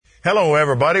Hello,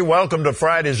 everybody. Welcome to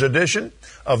Friday's edition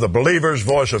of the Believer's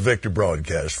Voice of Victory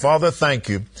broadcast. Father, thank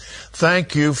you.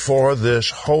 Thank you for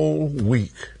this whole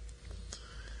week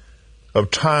of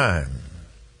time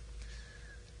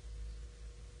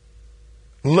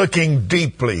looking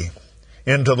deeply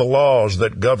into the laws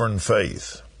that govern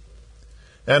faith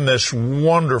and this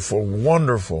wonderful,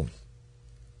 wonderful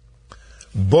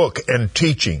book and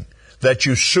teaching that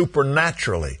you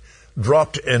supernaturally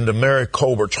dropped into Mary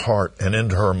Colbert's heart and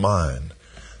into her mind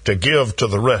to give to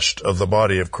the rest of the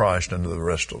body of Christ and to the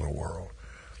rest of the world.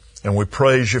 And we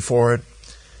praise you for it,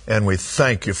 and we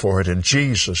thank you for it in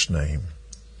Jesus' name.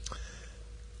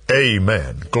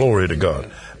 Amen. Glory to God.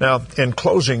 Now, in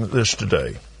closing this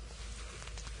today,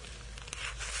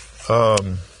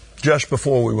 just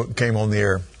before we came on the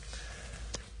air,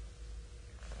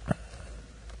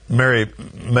 Mary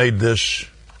made this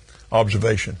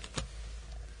observation.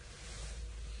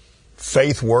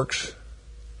 Faith works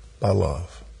by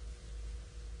love.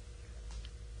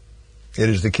 It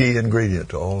is the key ingredient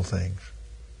to all things.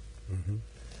 Mm-hmm.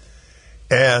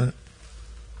 And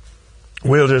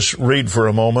we'll just read for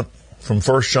a moment from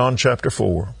 1 John chapter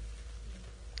 4,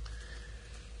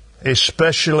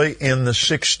 especially in the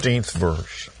 16th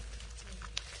verse.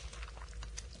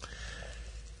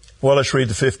 Well, let's read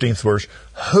the 15th verse.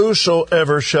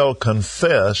 Whosoever shall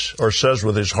confess, or says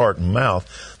with his heart and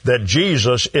mouth, that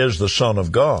Jesus is the Son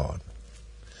of God,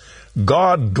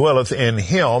 God dwelleth in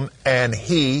him, and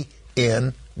he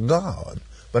in God.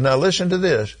 But now listen to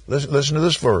this. Listen to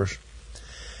this verse.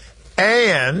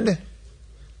 And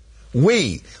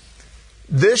we.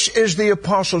 This is the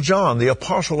Apostle John, the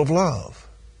apostle of love.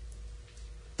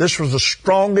 This was the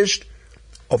strongest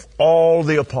of all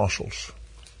the apostles.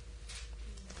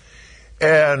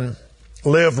 And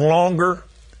lived longer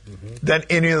than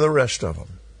any of the rest of them.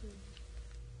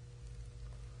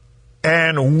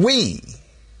 And we,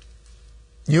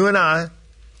 you and I,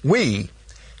 we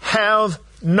have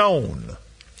known.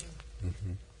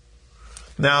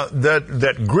 Now,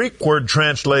 that Greek word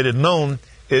translated known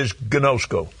is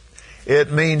gnosko.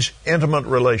 It means intimate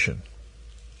relation.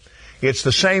 It's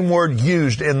the same word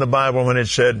used in the Bible when it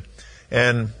said,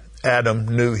 and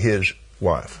Adam knew his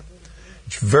wife.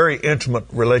 It's a very intimate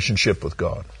relationship with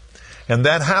God. And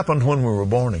that happened when we were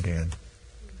born again.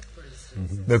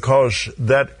 Because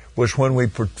that was when we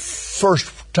first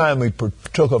time we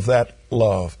partook of that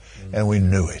love, and we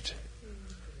knew it.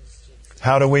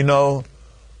 How do we know?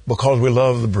 Because we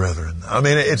love the brethren. I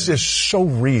mean, it's just so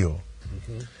real.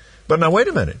 But now wait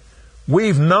a minute.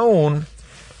 We've known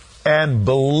and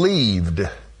believed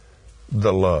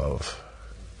the love.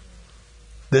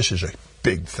 This is a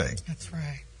big thing. That's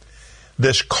right.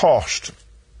 This cost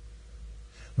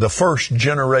the first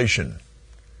generation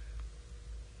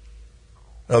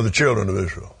of the children of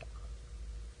Israel.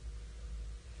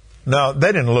 Now, they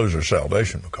didn't lose their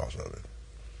salvation because of it.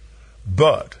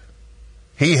 But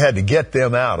he had to get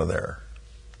them out of there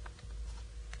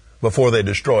before they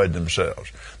destroyed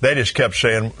themselves. They just kept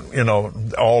saying,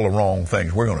 all the wrong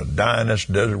things. We're going to die in this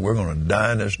desert. We're going to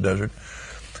die in this desert.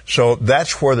 So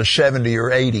that's where the 70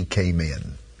 or 80 came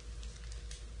in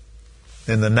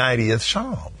the 90th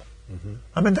Psalm.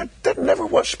 I mean, that never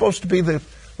was supposed to be the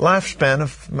lifespan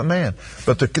of a man.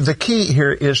 But the key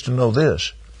here is to know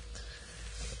this.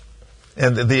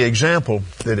 And the example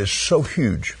that is so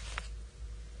huge.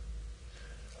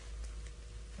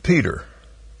 Peter,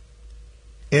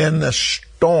 in the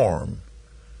storm,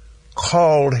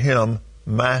 called him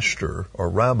master or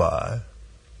rabbi.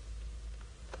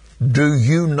 Do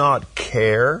you not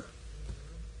care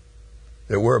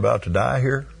that we're about to die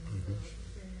here?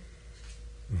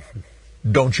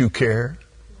 Don't you care?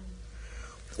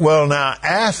 Well, now,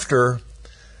 after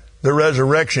the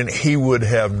resurrection, he would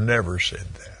have never said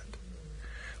that.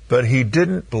 But he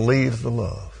didn't believe the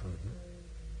love.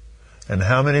 And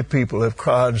how many people have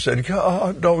cried and said,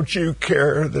 God, don't you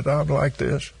care that I'm like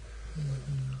this?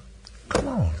 Come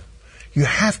on. You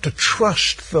have to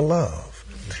trust the love.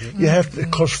 You have to,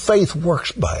 because faith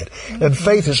works by it. And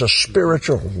faith is a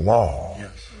spiritual law.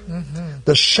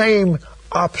 The same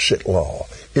opposite law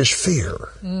is fear.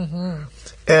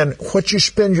 And what you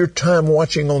spend your time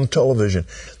watching on television,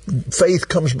 faith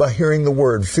comes by hearing the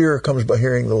word, fear comes by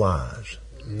hearing the lies.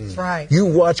 That's right. You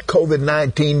watch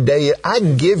COVID-19 Day, I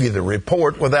can give you the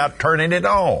report without turning it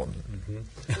on.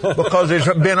 Because it's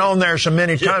been on there so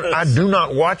many times. Yes. I do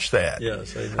not watch that.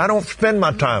 Yes, I don't spend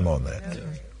my time on that.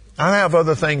 Yes. I have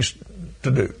other things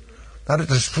to do. I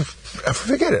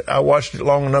forget it. I watched it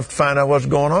long enough to find out what's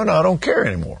going on. I don't care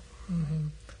anymore.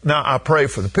 Now, I pray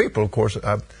for the people, of course,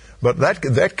 but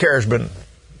that care has been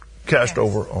cast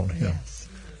over on him. Yes.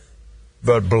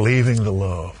 But believing the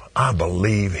love. I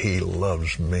believe He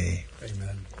loves me.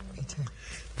 Amen. Me too.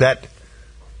 That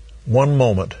one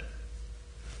moment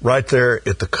right there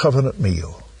at the covenant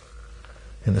meal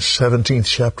in the 17th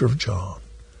chapter of John.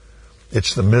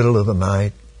 It's the middle of the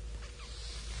night,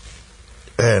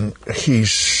 and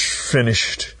He's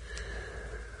finished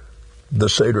the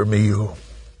Seder meal,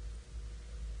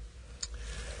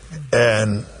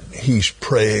 and He's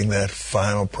praying that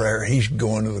final prayer. He's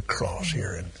going to the cross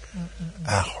here in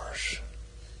hours.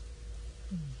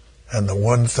 And the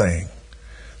one thing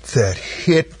that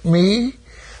hit me,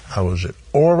 I was at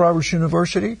Oral Roberts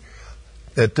University.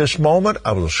 At this moment,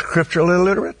 I was scripturally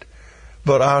illiterate,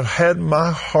 but I had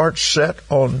my heart set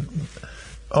on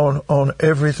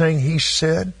everything he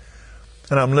said.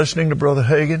 And I'm listening to Brother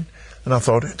Hagin, and I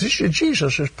thought,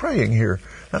 Jesus is praying here,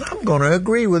 and I'm going to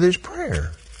agree with his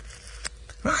prayer.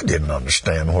 I didn't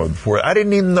understand where I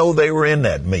didn't even know they were in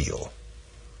that meal.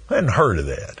 I hadn't heard of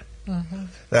that. Mm-hmm.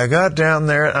 I got down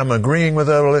there, I'm agreeing with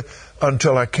that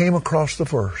until I came across the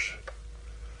verse.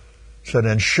 It said,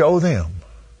 and show them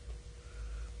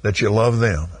that you love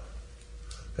them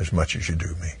as much as you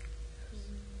do me.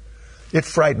 It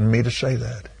frightened me to say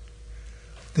that.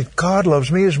 That God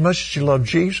loves me as much as you love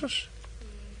Jesus.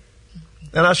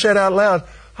 And I said out loud,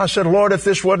 I said, Lord, if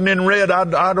this wasn't in red,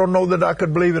 I don't know that I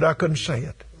could believe it. I couldn't say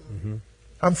it. Mm-hmm.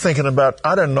 I'm thinking about,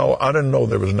 I didn't know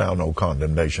there was now no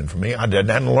condemnation for me. I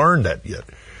hadn't learned that yet.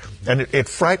 And it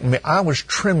frightened me. I was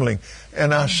trembling.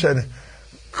 And I said,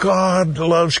 God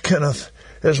loves Kenneth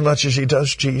as much as He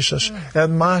does Jesus.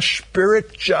 And my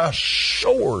spirit just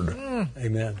soared.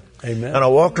 Amen. Amen. And I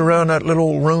walked around that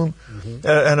little room,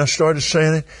 and I started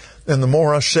saying it. And the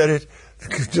more I said it,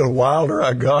 the wilder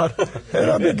I got. And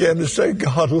I began to say,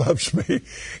 God loves me.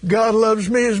 God loves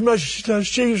me as much as He does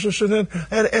Jesus. And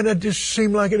it just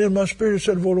seemed like it in my spirit. It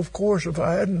said, well, of course, if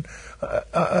I hadn't,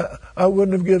 I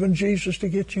wouldn't have given Jesus to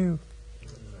get you.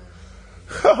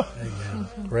 Amen.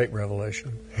 Great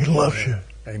revelation. He loves you.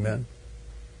 Amen.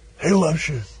 He loves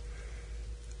you.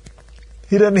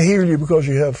 He doesn't heal you because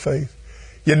you have faith.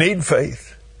 You need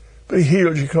faith. But He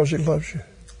heals you because He loves you.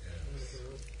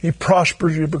 He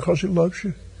prospers you because He loves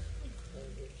you.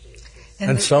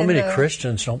 And so many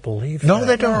Christians don't believe that. No,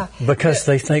 they don't. Because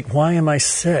they think, why am I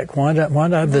sick? Why do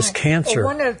I have this cancer?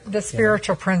 Well, one of the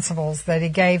spiritual principles that he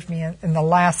gave me in the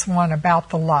last one about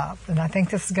the love, and I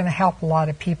think this is going to help a lot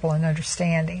of people in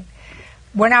understanding.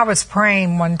 When I was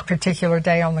praying one particular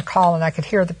day on the call, and I could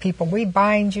hear the people, we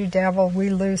bind you, devil,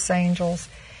 we loose angels.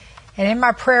 And in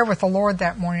my prayer with the Lord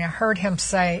that morning, I heard Him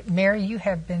say, Mary, you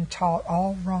have been taught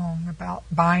all wrong about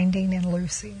binding and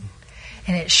loosing.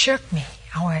 And it shook me.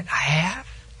 I went, I have?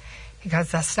 He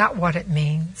goes, that's not what it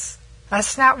means.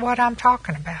 That's not what I'm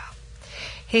talking about.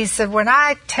 He said, when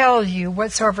I tell you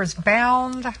whatsoever is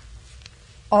bound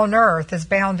on earth is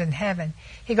bound in heaven,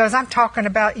 He goes, I'm talking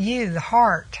about you, the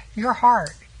heart, your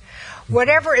heart.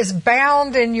 Whatever is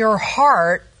bound in your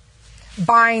heart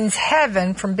binds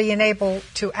heaven from being able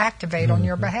to activate on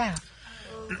your behalf.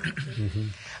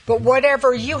 But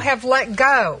whatever you have let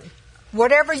go,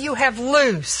 whatever you have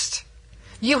loosed,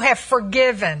 you have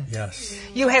forgiven. Yes.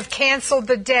 You have canceled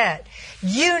the debt.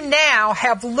 You now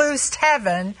have loosed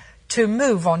heaven to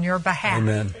move on your behalf.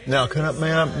 Amen. Now,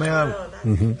 may I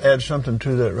add something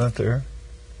to that right there?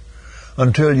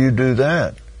 Until you do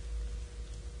that,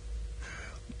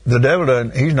 the devil,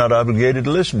 he's not obligated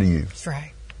to listen to you. That's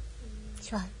right.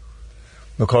 That's right.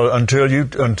 Because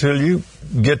until you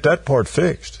get that part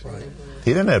fixed, right.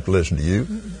 He doesn't have to listen to you.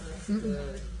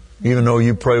 Even though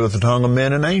you pray with the tongue of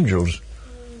men and angels,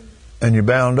 and you're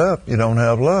bound up, you don't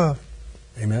have love.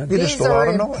 Amen. These are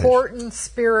important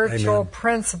spiritual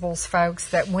principles,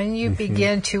 folks, that when you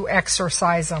begin to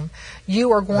exercise them,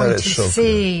 you are going to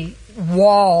see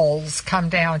walls come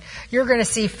down. You're going to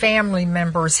see family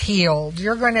members healed.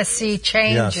 You're going to see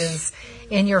changes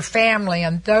in your family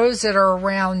and those that are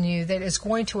around you that is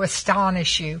going to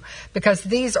astonish you, because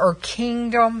these are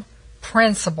kingdom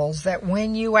principles that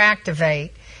when you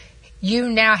activate, you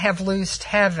now have loosed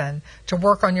heaven to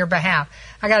work on your behalf.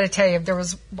 I got to tell you, there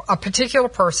was a particular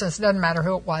person, it doesn't matter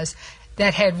who it was,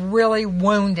 that had really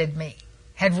wounded me,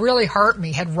 had really hurt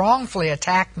me, had wrongfully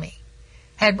attacked me.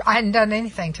 I hadn't done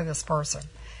anything to this person.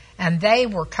 And they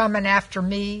were coming after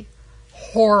me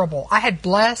horrible. I had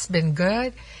blessed, been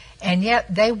good, and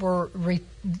yet they were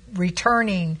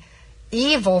returning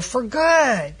evil for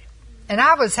good. And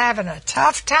I was having a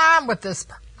tough time with this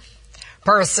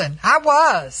person. I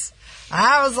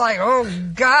was like, oh,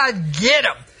 God, get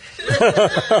him.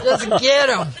 Just get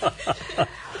him.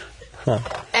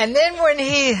 And then when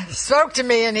he spoke to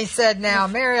me and he said, now,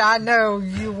 Mary, I know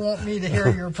you want me to hear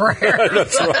your prayers.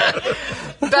 That's right.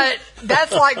 But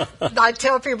that's like, I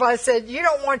tell people, I said, you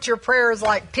don't want your prayers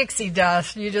like pixie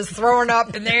dust. You just throwing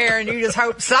up in the air and you just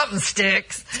hope something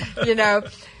sticks, you know.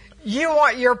 You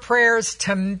want your prayers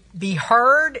to be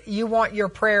heard. You want your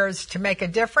prayers to make a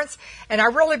difference. And I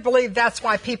really believe that's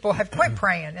why people have quit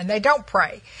praying and they don't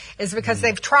pray, is because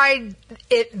they've tried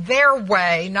it their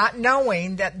way, not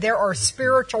knowing that there are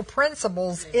spiritual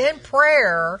principles in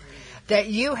prayer that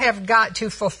you have got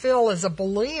to fulfill as a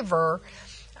believer.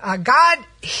 God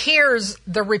hears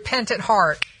the repentant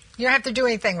heart. You don't have to do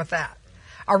anything with that.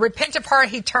 A repentant heart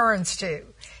he turns to.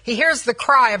 He hears the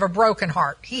cry of a broken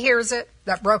heart. He hears it,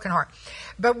 that broken heart.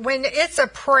 But when it's a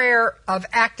prayer of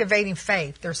activating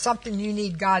faith, there's something you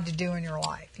need God to do in your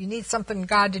life. You need something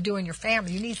God to do in your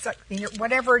family. You need something,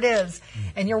 whatever it is,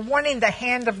 and you're wanting the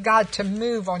hand of God to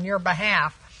move on your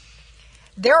behalf.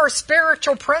 There are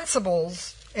spiritual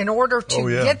principles in order to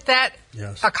get that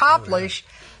accomplished.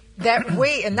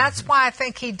 And that's why I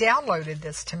think he downloaded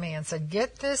this to me and said,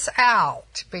 get this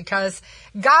out, because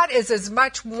God is as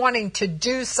much wanting to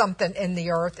do something in the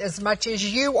earth as much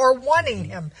as you are wanting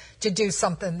him to do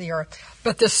something in the earth.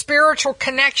 But the spiritual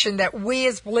connection that we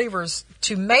as believers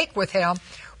to make with him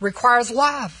requires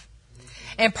love.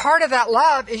 And part of that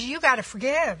love is you got to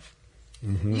forgive.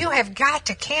 Mm-hmm. You have got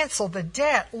to cancel the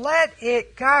debt. Let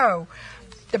it go.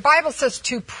 The Bible says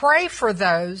to pray for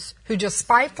those who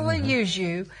despitefully use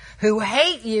you, who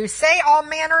hate you, say all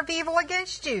manner of evil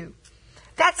against you.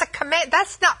 That's a command.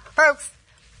 That's not, folks,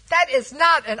 that is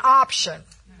not an option.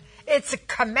 It's a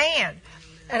command.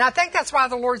 And I think that's why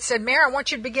the Lord said, Mary, I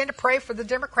want you to begin to pray for the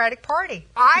Democratic Party.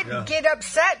 I get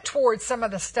upset towards some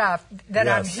of the stuff that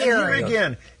I'm hearing. And here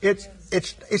again,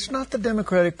 it's not the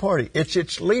Democratic Party. It's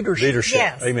its leadership.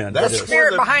 Yes. Amen. That's the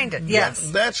spirit behind it. Yes.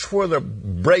 That's where the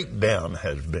breakdown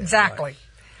has been. Exactly.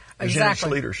 Its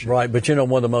leadership. Right, but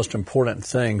one of the most important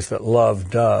things that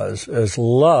love does is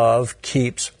love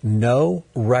keeps no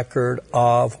record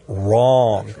of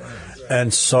wrong.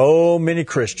 And so many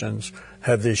Christians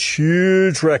have this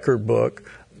huge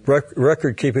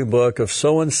record-keeping book of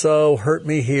so-and-so hurt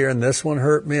me here, and this one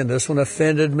hurt me, and this one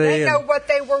offended me. They know what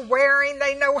they were wearing.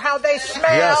 They know how they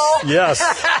smell. Yes.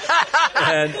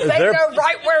 And they know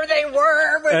right where they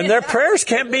were. And their prayers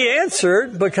can't be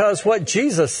answered because what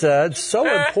Jesus said, so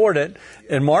important,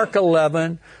 in Mark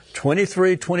 11,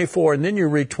 23, 24, and then you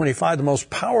read 25, the most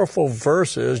powerful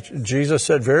verses. Jesus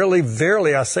said, verily,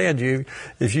 verily, I say unto you,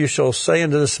 if you shall say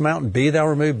unto this mountain, be thou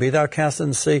removed, be thou cast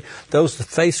into the sea, those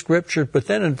faith scriptures. But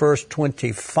then in verse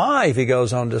 25, he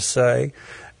goes on to say,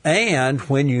 and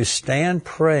when you stand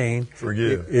praying,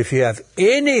 forgive. If you have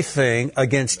anything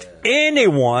against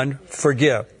anyone,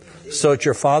 forgive, so that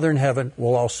your Father in heaven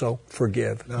will also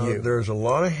forgive you. There's a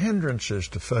lot of hindrances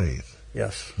to faith.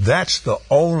 Yes. That's the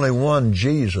only one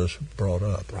Jesus brought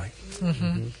up. Right.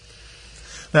 Mm-hmm.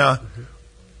 Now,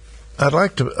 I'd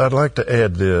like to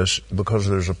add this, because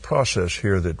there's a process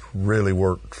here that really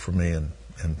worked for me in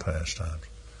past times.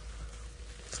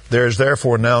 There is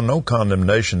therefore now no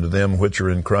condemnation to them which are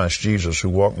in Christ Jesus, who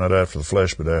walk not after the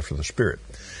flesh, but after the Spirit.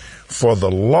 For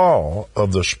the law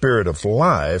of the Spirit of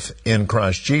life in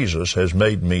Christ Jesus has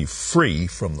made me free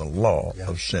from the law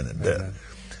of sin and death. Amen.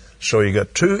 So you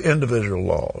got two individual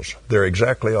laws. They're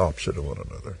exactly opposite of one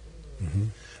another. Mm-hmm.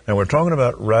 And we're talking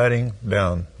about writing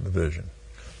down the vision.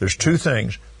 There's two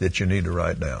things that you need to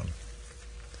write down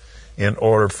in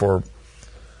order for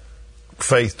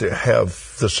faith to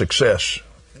have the success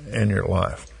in your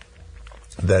life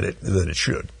that it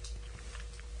should.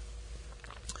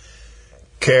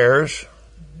 Cares,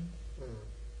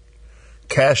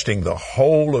 casting the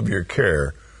whole of your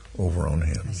care over on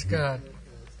Him. That's good.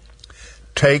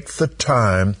 Take the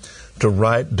time to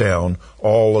write down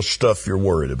all the stuff you're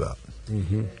worried about.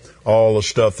 Mm-hmm. All the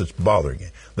stuff that's bothering you.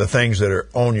 The things that are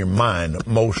on your mind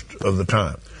most of the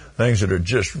time. Things that are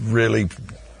just really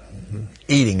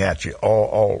eating at you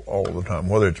all the time.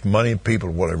 Whether it's money,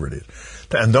 people, whatever it is.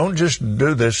 And don't just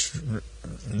do this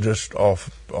just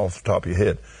off the top of your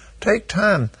head. Take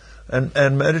time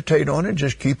and meditate on it.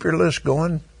 Just keep your list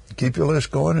going. Keep your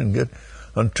list going and get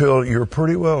until you're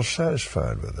pretty well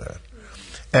satisfied with that.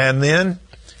 And then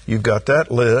you've got that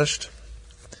list,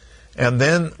 and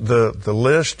then the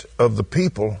list of the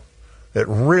people that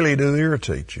really do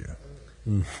irritate you.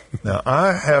 Now,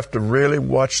 I have to really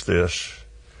watch this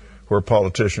where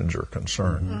politicians are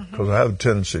concerned, because I have a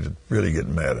tendency to really get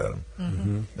mad at them.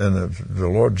 Mm-hmm. And the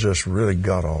Lord just really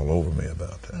got all over me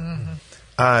about that. Mm-hmm.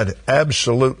 I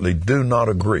absolutely do not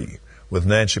agree with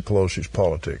Nancy Pelosi's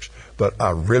politics, but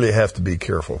I really have to be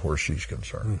careful where she's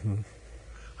concerned. Mm-hmm.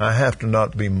 I have to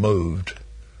not be moved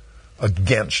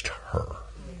against her.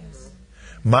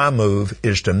 My move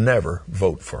is to never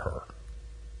vote for her.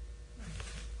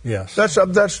 Yes. That's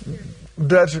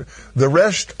the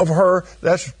rest of her.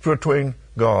 That's between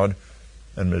God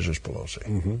and Mrs. Pelosi.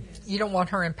 Mm-hmm. You don't want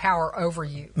her in power over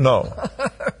you. No.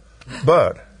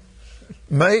 But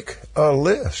make a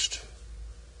list.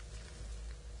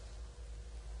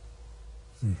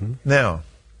 Mm-hmm. Now,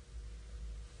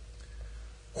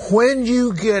 when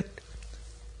you get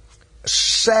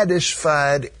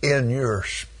satisfied in your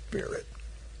spirit,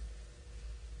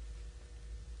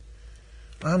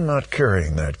 I'm not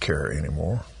carrying that care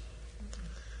anymore.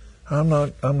 I'm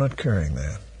not carrying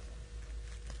that.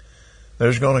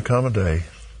 There's going to come a day.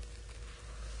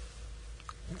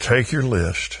 Take your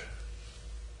list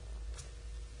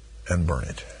and burn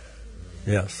it.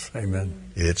 Yes.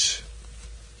 Amen. It's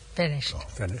Finished.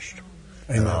 Finished.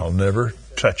 And Amen. I'll never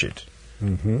touch it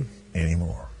Mm-hmm.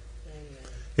 anymore.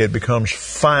 It becomes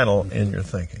final in your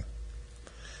thinking.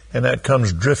 And that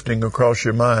comes drifting across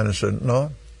your mind and said, no,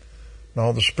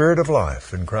 the Spirit of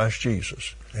life in Christ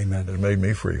Jesus Amen. has made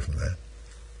me free from that.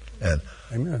 And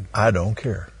Amen. I don't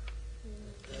care.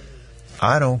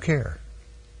 I don't care.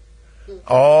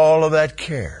 All of that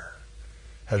care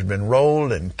has been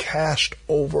rolled and cast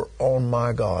over on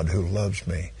my God who loves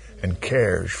me and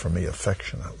cares for me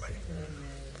affectionately.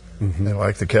 Mm-hmm. And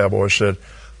like the cowboy said,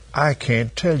 I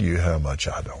can't tell you how much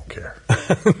I don't care.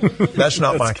 That's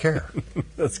not my care.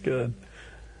 That's good.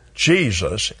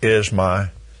 Jesus is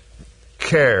my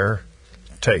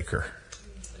caretaker.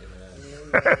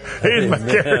 He's my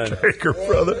caretaker,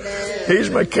 brother. He's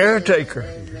my caretaker.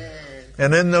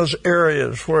 And in those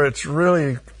areas where it's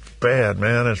really bad,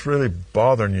 man, it's really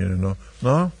bothering you,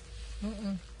 no,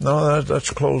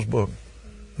 that's a closed book.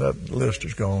 That list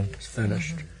is gone. It's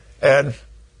finished. And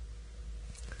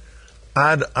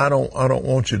I don't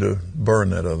want you to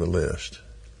burn that other list.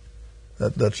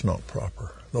 That's not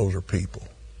proper. Those are people.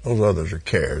 Those others are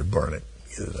cares. Burn it.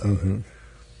 Get it out of there.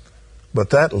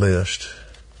 But that list,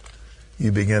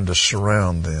 you begin to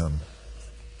surround them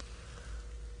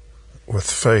with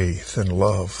faith and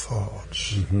love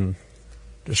thoughts. Mm-hmm.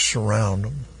 Just surround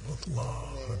them with love.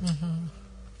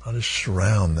 I just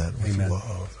surround that with Amen.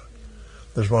 love.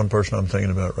 There's one person I'm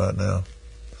thinking about right now.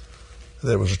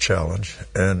 There was a challenge,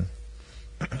 and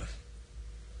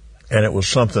it was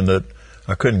something that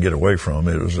I couldn't get away from.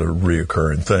 It was a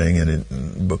reoccurring thing,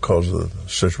 and because of the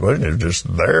situation, it was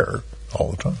just there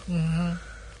all the time. Mm-hmm.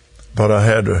 But I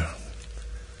had to,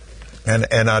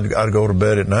 and I'd go to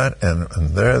bed at night, and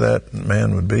there that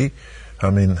man would be. I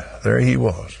mean, there he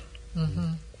was.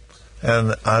 Mm-hmm.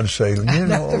 And I'd say,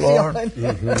 Lord,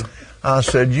 I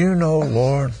said,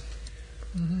 Lord,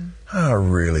 I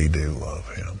really do love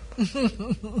him.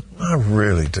 I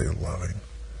really do love him.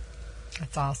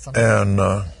 That's awesome. And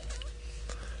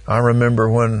I remember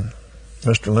when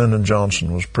Mr. Lyndon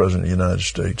Johnson was president of the United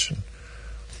States, and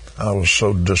I was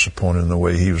so disappointed in the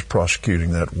way he was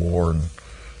prosecuting that war, and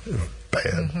it was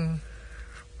bad.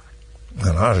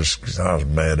 And I was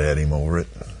mad at him over it.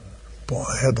 Boy,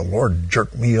 I had the Lord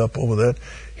jerk me up over that.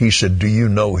 He said, do you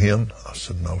know him? I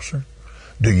said, no, sir.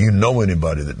 Do you know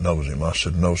anybody that knows him? I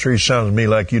said, no, sir. He sounds to me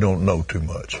like you don't know too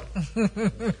much.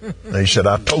 And he said,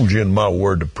 I told you in my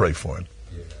word to pray for him.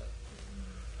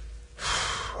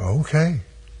 Okay.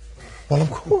 Well,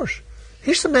 of course.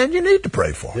 He's the man you need to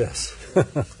pray for. Yes.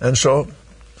 And so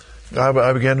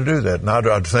I began to do that. And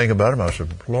I'd think about him. I said,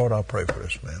 Lord, I'll pray for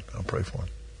this man. I'll pray for him.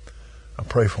 I'll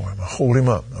pray for him. I'll hold him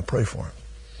up. I'll pray for him.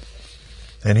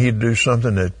 And he'd do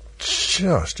something that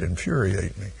just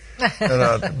infuriated me.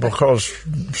 And because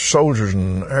soldiers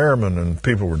and airmen and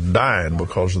people were dying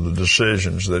because of the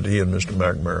decisions that he and Mr.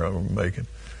 McNamara were making.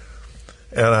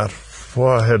 And I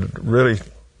had to really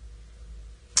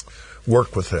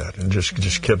work with that and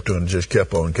just kept doing, just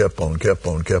kept on. Every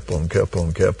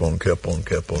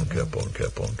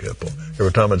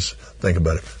time I'd think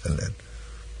about it. And then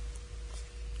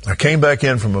I came back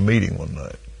in from a meeting one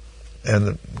night.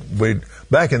 And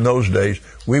back in those days,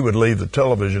 we would leave the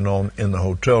television on in the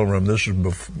hotel room. This was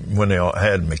before, when they all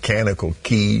had mechanical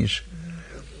keys.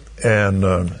 And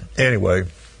anyway,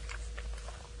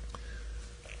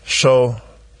 so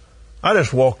I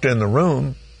just walked in the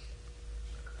room,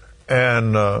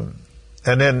 and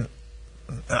then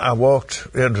I walked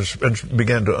in and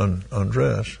began to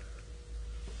undress,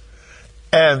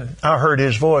 and I heard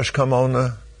his voice come on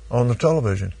the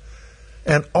television.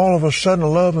 And all of a sudden,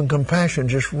 love and compassion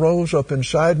just rose up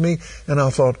inside me, and I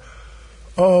thought,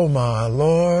 oh my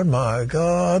Lord, my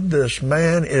God, this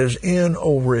man is in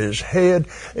over his head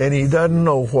and he doesn't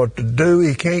know what to do.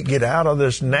 He can't get out of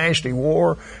this nasty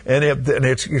war and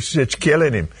it's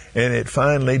killing him. And it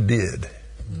finally did.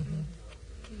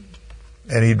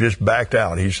 And he just backed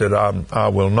out. He said, I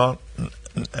will not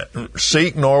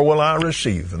seek nor will I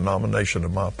receive the nomination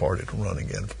of my party to run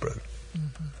again for president.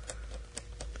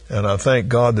 And I thank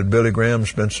God that Billy Graham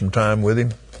spent some time with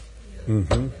him.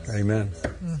 Amen.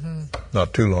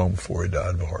 Not too long before he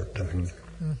died of a heart attack.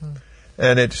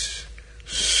 And it's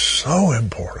so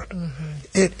important.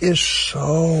 It is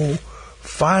so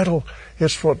vital.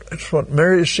 It's what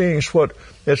Mary is seeing. It's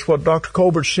what Dr.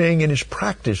 Colbert's seeing in his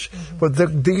practice. But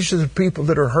these are the people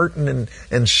that are hurting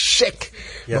and sick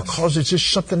because it's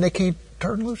just something they can't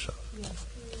turn loose of.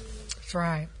 That's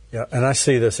right. Yeah, and I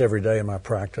see this every day in my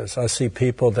practice. I see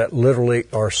people that literally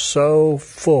are so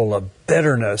full of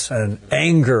bitterness and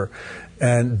anger.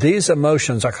 And these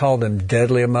emotions, I call them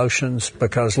deadly emotions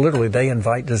because literally they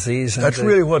invite disease. That's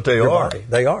really what they are. Body.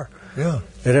 They are. Yeah.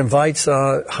 It invites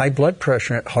high blood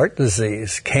pressure, heart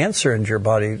disease, cancer into your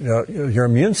body. Your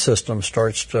immune system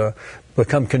starts to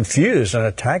become confused and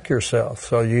attack yourself.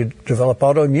 So you develop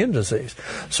autoimmune disease.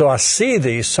 So I see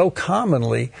these so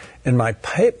commonly in my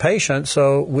patients.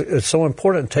 So it's so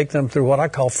important to take them through what I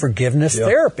call forgiveness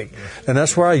therapy. And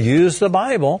that's where I use the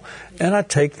Bible and I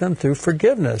take them through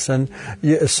forgiveness. And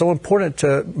it's so important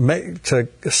to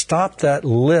stop that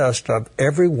list of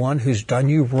everyone who's done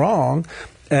you wrong.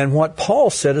 And what Paul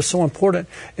said is so important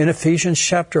in Ephesians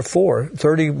chapter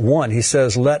 4:31. He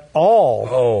says, let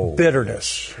all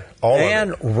bitterness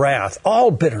and wrath,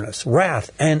 all bitterness, wrath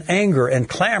and anger and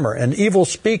clamor and evil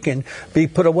speaking be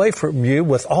put away from you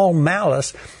with all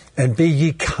malice, and be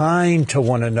ye kind to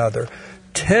one another,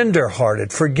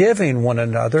 tender-hearted, forgiving one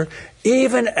another,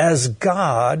 even as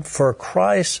God, for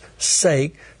Christ's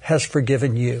sake, has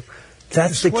forgiven you.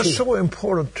 That's the key. What's so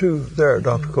important, too, there,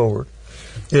 Dr. Colbert.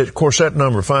 Of course, that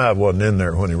number 5 wasn't in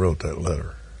there when he wrote that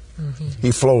letter.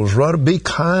 He flows right. Be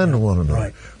kind to one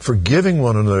another, forgiving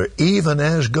one another, even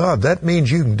as God. That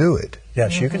means you can do it.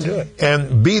 Yes, you can do it.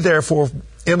 And be therefore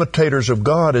imitators of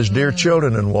God as dear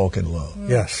children and walk in love.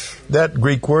 Yes. That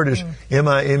Greek word is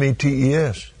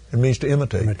mimetes. It means to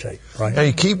imitate. Imitate, right.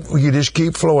 And you just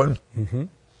keep flowing.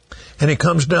 And he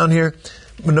comes down here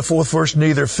in the 4th verse,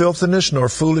 neither filthiness, nor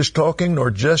foolish talking,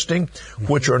 nor jesting,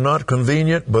 which are not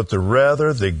convenient, but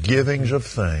rather the givings of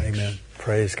thanks. Amen.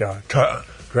 Praise God.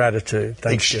 Gratitude.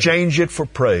 Exchange it for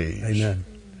praise. Amen.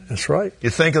 That's right. You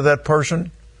think of that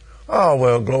person, oh,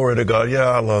 well, glory to God. Yeah,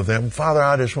 I love them. Father,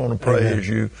 I just want to praise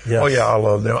you. Yes. Oh, yeah, I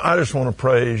love them. I just want to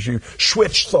praise you.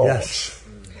 Switch thoughts. Yes.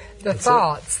 The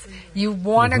thoughts. You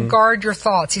want to guard your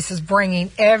thoughts. He says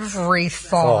bringing every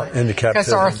thought into captivity.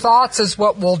 Because our thoughts is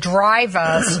what will drive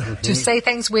us to say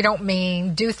things we don't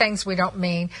mean, do things we don't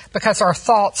mean, because our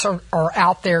thoughts are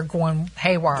out there going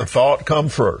haywire. The thought come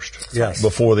first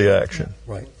before the action.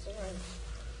 Right.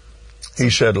 He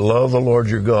said, love the Lord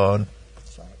your God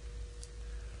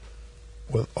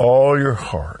with all your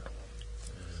heart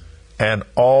and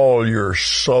all your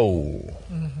soul.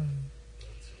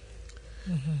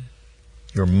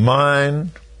 Your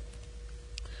mind,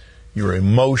 your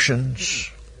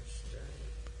emotions,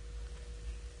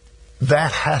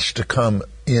 that has to come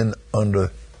in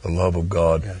under the love of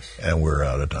God, and we're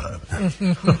out of time.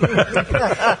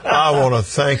 I want to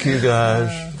thank you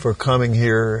guys for coming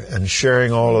here and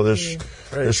sharing all of this.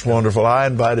 It's wonderful. I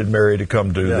invited Mary to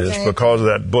come do this because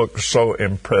that book so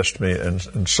impressed me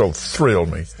and so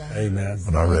thrilled me. Amen.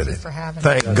 When I read it.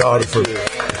 Thank God for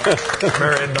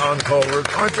Mary and Don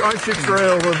Colbert. Aren't you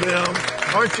thrilled with them?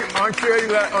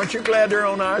 Aren't you glad they're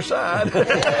on our side?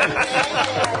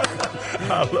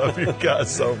 I love you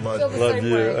guys so much. Love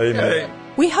you. Amen.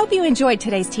 We hope you enjoyed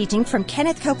today's teaching from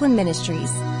Kenneth Copeland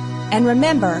Ministries. And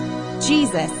remember,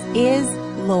 Jesus is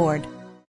Lord.